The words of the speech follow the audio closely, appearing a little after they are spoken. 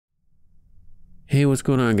Hey, what's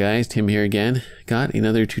going on, guys? Tim here again. Got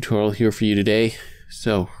another tutorial here for you today.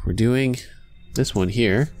 So we're doing this one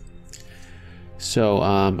here. So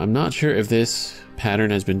I'm not sure if this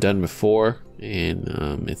pattern has been done before, and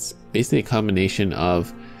it's basically a combination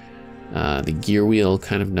of the gear wheel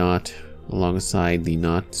kind of knot alongside the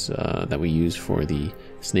knots that we use for the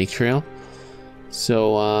snake trail.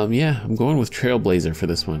 So yeah, I'm going with Trailblazer for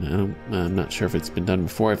this one. I'm not sure if it's been done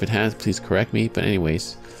before. If it has, please correct me. But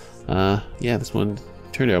anyways, yeah, this one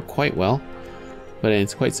turned out quite well, but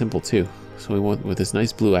it's quite simple too. So we went with this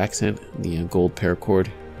nice blue accent, the gold paracord.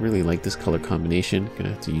 Really like this color combination. Gonna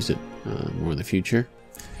have to use it more in the future.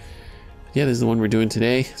 Yeah, this is the one we're doing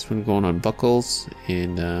today. This one going on buckles,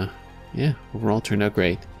 and yeah, overall turned out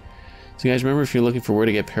great. So guys, remember, if you're looking for where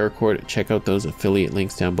to get paracord, check out those affiliate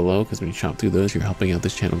links down below, because when you shop through those, you're helping out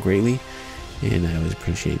this channel greatly, and I always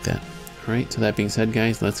appreciate that. Alright, so that being said,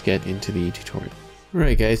 guys, let's get into the tutorial.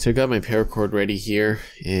 Alright guys, so I got my paracord ready here,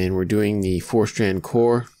 and we're doing the 4-strand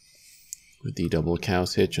core with the double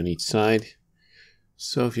cow's hitch on each side.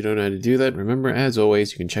 So if you don't know how to do that, remember, as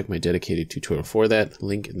always, you can check my dedicated tutorial for that,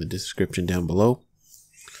 link in the description down below.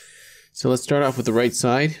 So let's start off with the right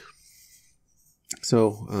side.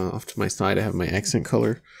 So off to my side, I have my accent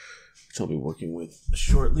color, which I'll be working with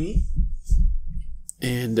shortly.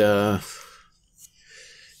 And here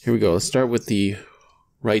we go. Let's start with the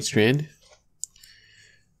right strand.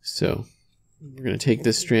 So we're going to take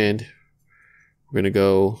this strand, we're going to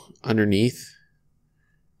go underneath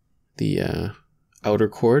the outer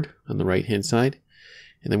cord on the right hand side,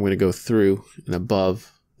 and then we're going to go through and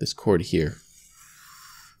above this cord here.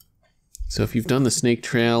 So if you've done the snake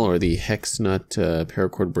trail or the hex nut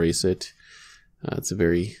paracord bracelet, it's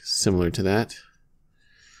very similar to that.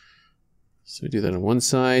 So we do that on one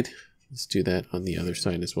side, let's do that on the other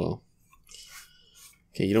side as well.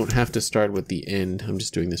 Okay, you don't have to start with the end. I'm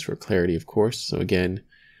just doing this for clarity, of course. So again,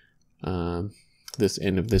 this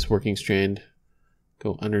end of this working strand,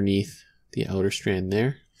 go underneath the outer strand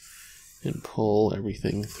there and pull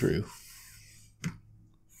everything through.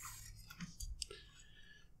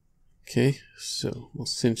 Okay, so we'll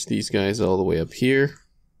cinch these guys all the way up here.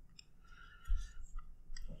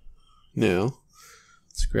 Now,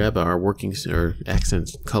 let's grab our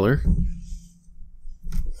accent color.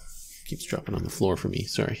 Keeps dropping on the floor for me,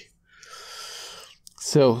 sorry.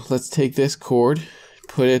 So let's take this cord,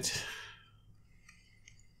 put it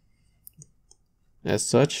as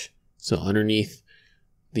such, so underneath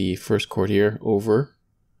the first cord here, over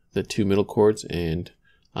the two middle cords, and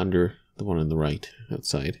under the one on the right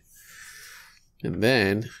outside. And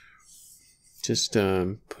then just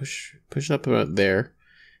push it up about there,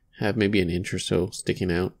 have maybe an inch or so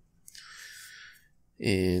sticking out.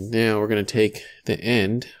 And now we're going to take the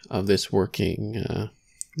end of this working,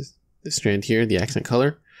 this strand here, the accent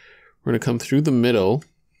color. We're going to come through the middle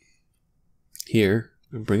here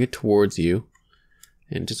and bring it towards you,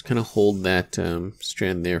 and just kind of hold that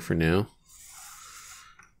strand there for now.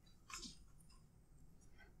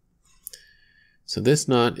 So this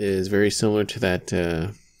knot is very similar to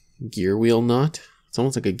that gear wheel knot. It's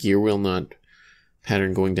almost like a gear wheel knot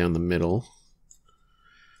pattern going down the middle.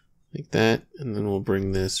 Like that, and then we'll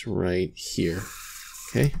bring this right here.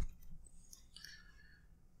 Okay.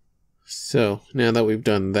 So now that we've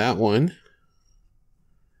done that one,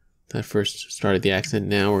 that first started the accent,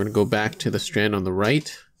 now we're going to go back to the strand on the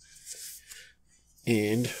right,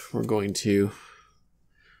 and we're going to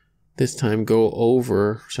this time go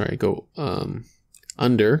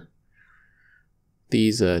under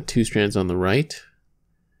these two strands on the right,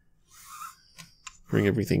 bring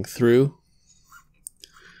everything through,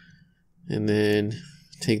 and then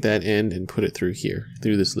take that end and put it through here,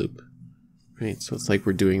 through this loop. Right, so it's like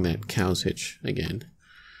we're doing that cow's hitch again.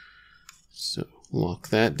 So lock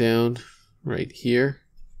that down right here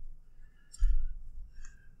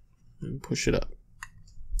and push it up.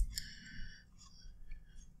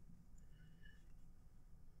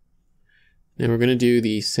 Now we're going to do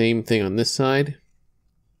the same thing on this side.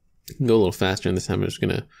 Go a little faster, and this time I'm just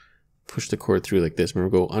going to push the cord through like this.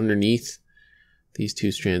 Remember, go underneath these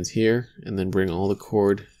two strands here, and then bring all the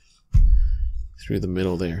cord through the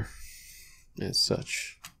middle there, as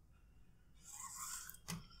such.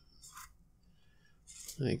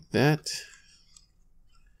 Like that.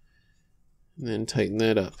 And then tighten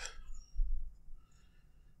that up.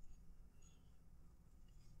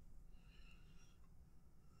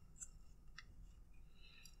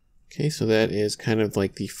 Okay, so that is kind of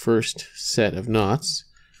like the first set of knots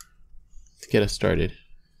to get us started.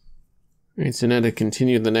 Alright, so now to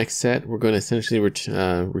continue the next set, we're going to essentially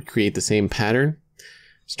recreate the same pattern,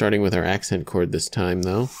 starting with our accent cord this time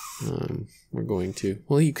though. we're going to,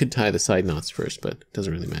 well, you could tie the side knots first, but it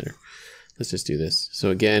doesn't really matter. Let's just do this. So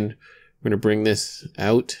again, we're going to bring this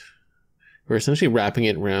out. We're essentially wrapping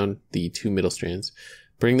it around the 2 middle strands.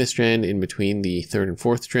 Bring this strand in between the 3rd and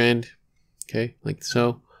 4th strand. Okay, like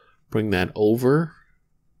so. Bring that over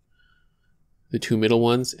the 2 middle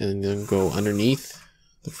ones and then go underneath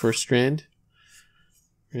the 1st strand.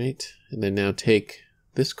 Right, and then now take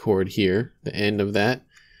this cord here, the end of that.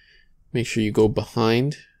 Make sure you go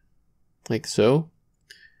behind like so.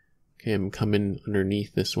 Okay, I'm coming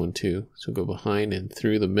underneath this one too. So go behind and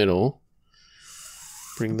through the middle.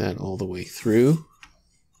 Bring that all the way through.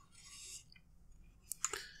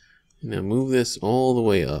 Now move this all the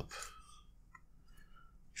way up.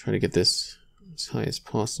 Try to get this as high as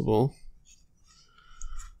possible.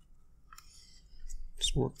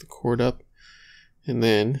 Just work the cord up. And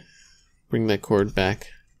then bring that cord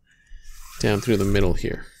back down through the middle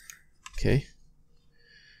here. Okay.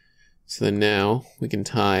 So then now we can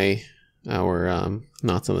tie our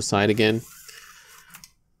knots on the side again.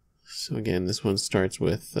 So again, this one starts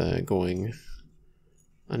with going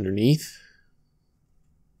underneath.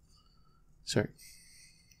 Sorry.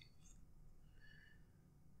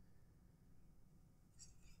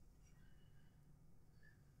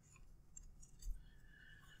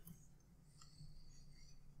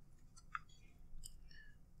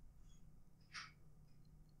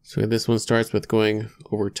 So this one starts with going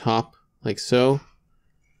over top like so.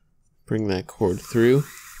 Bring that cord through.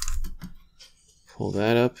 Pull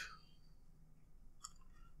that up.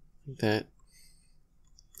 Like that.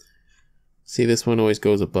 See, this one always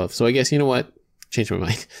goes above. So I guess, you know what? Change my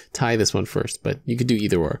mind. Tie this one first, but you could do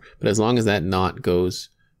either or. But as long as that knot goes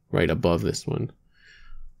right above this one.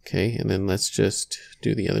 Okay, and then let's just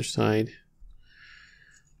do the other side.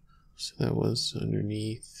 So that was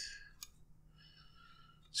underneath.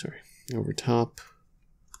 Sorry, over top,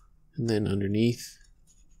 and then underneath.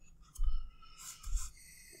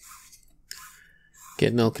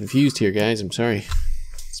 Getting all confused here, guys. I'm sorry.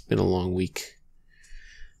 It's been a long week.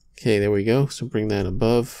 Okay, there we go. So bring that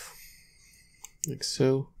above, like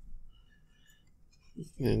so.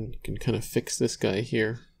 And you can kind of fix this guy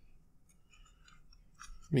here.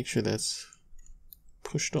 Make sure that's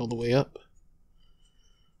pushed all the way up.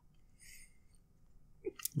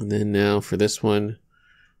 And then now for this one,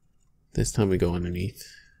 this time we go underneath.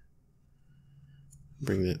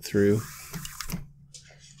 Bring that through.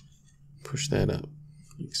 Push that up,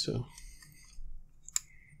 like so.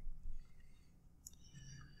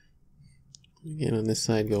 Again, on this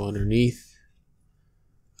side, go underneath.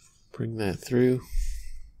 Bring that through.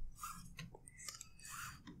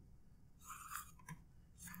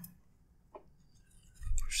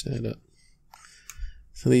 Push that up.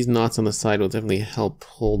 So these knots on the side will definitely help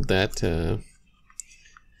hold that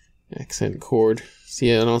accent cord.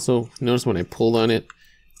 See, and also notice when I pulled on it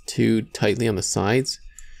too tightly on the sides,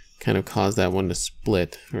 kind of caused that one to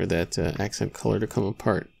split, or that accent color to come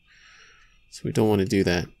apart. So we don't want to do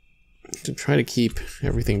that. To try to keep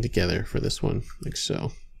everything together for this one, like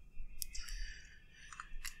so.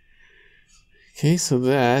 Okay, so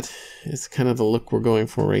that is kind of the look we're going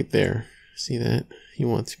for right there. See that? You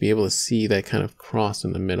want to be able to see that kind of cross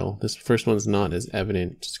in the middle. This first one's not as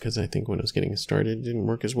evident, just because I think when I was getting started it didn't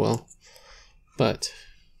work as well. But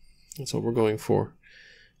that's what we're going for.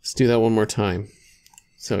 Let's do that one more time.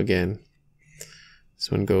 So again, this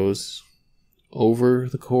one goes over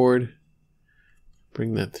the cord.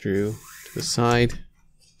 Bring that through to the side.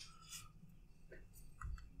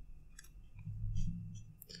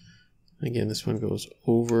 Again, this one goes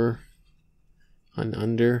over and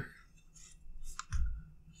under.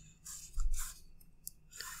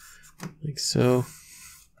 Like so.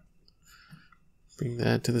 Bring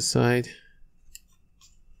that to the side.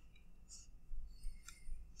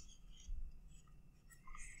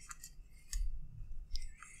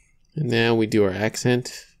 And now we do our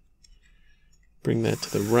accent. Bring that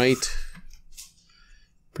to the right.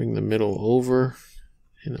 Bring the middle over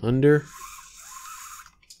and under.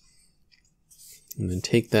 And then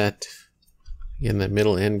take that, again, that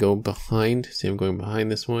middle end, go behind. See, I'm going behind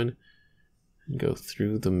this one. And go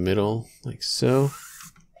through the middle like so.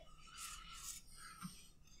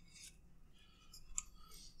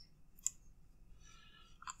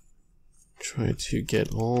 Try to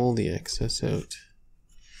get all the excess out.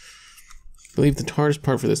 I believe the hardest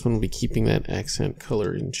part for this one will be keeping that accent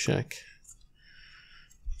color in check.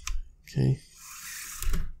 Okay,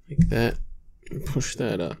 like that, and push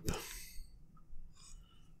that up.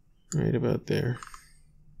 Right about there.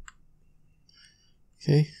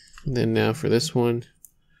 Okay, and then now for this one,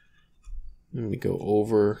 then we go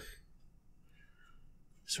over,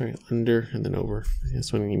 Sorry, under and then over.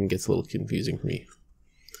 This one even gets a little confusing for me.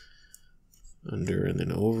 Under and then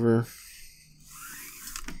over.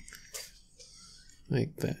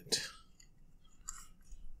 Like that.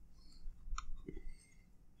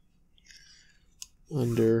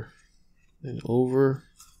 Under, then over.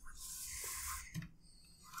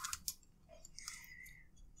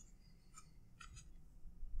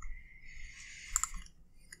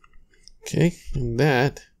 Okay, and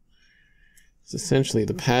that is essentially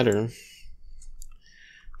the pattern.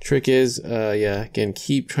 Trick is, yeah, again,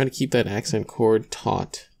 trying to keep that accent cord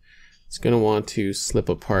taut. It's going to want to slip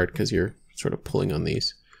apart because you're sort of pulling on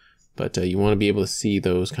these, but you want to be able to see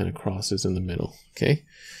those kind of crosses in the middle. Okay,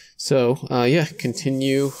 so yeah,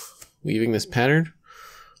 continue weaving this pattern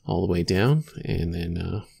all the way down, and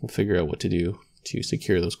then we'll figure out what to do to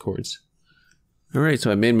secure those cords. All right,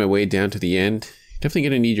 so I made my way down to the end. Definitely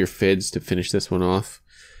going to need your fids to finish this one off.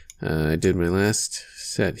 I did my last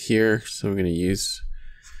set here, so I'm going to use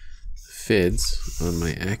fids on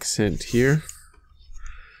my accent here.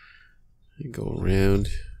 And go around.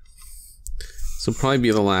 This will probably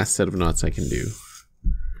be the last set of knots I can do.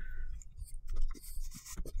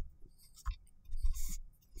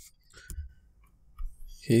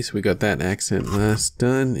 Okay, so we got that accent last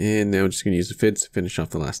done, and now we're just going to use the fids to finish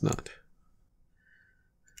off the last knot.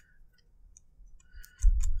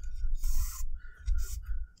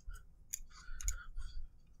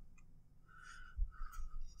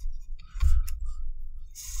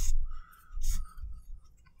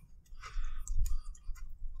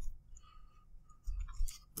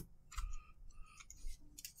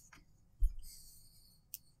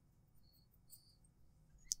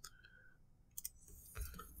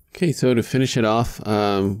 Okay, so to finish it off,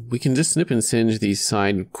 we can just snip and singe these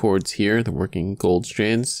side cords here, the working gold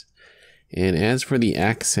strands. And as for the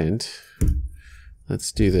accent,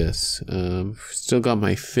 let's do this. Still got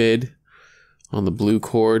my fid on the blue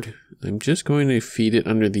cord. I'm just going to feed it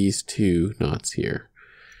under these two knots here.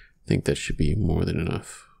 I think that should be more than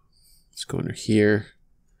enough. Let's go under here,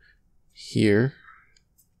 here.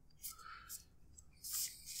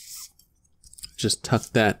 Just tuck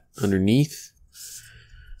that underneath.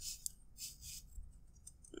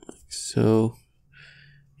 So,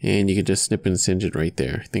 and you can just snip and singe it right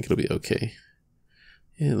there. I think it'll be okay.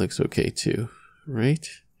 Yeah, it looks okay too, right?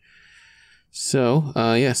 So,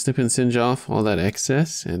 yeah, snip and singe off all that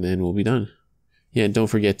excess, and then we'll be done. Yeah, don't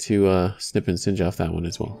forget to snip and singe off that one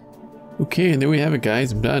as well. Okay, and there we have it,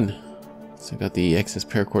 guys. I'm done. So I got the excess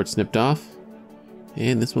paracord snipped off,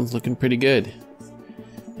 and this one's looking pretty good.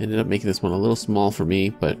 Ended up making this one a little small for me,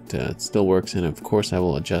 but it still works, and of course I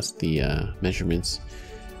will adjust the measurements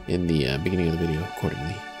in the beginning of the video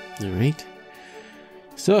accordingly. Alright,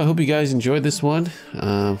 so I hope you guys enjoyed this one.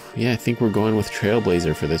 Yeah, I think we're going with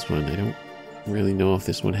Trailblazer for this one. I don't really know if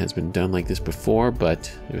this one has been done like this before,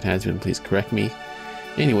 but if it has been, please correct me.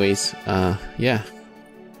 Anyways, yeah,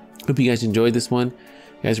 hope you guys enjoyed this one.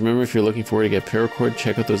 Guys, remember, if you're looking forward to get paracord,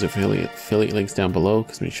 check out those affiliate links down below,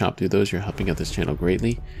 because when you shop through those, you're helping out this channel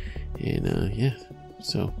greatly. And yeah,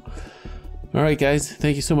 so alright guys,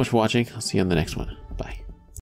 thank you so much for watching. I'll see you on the next one.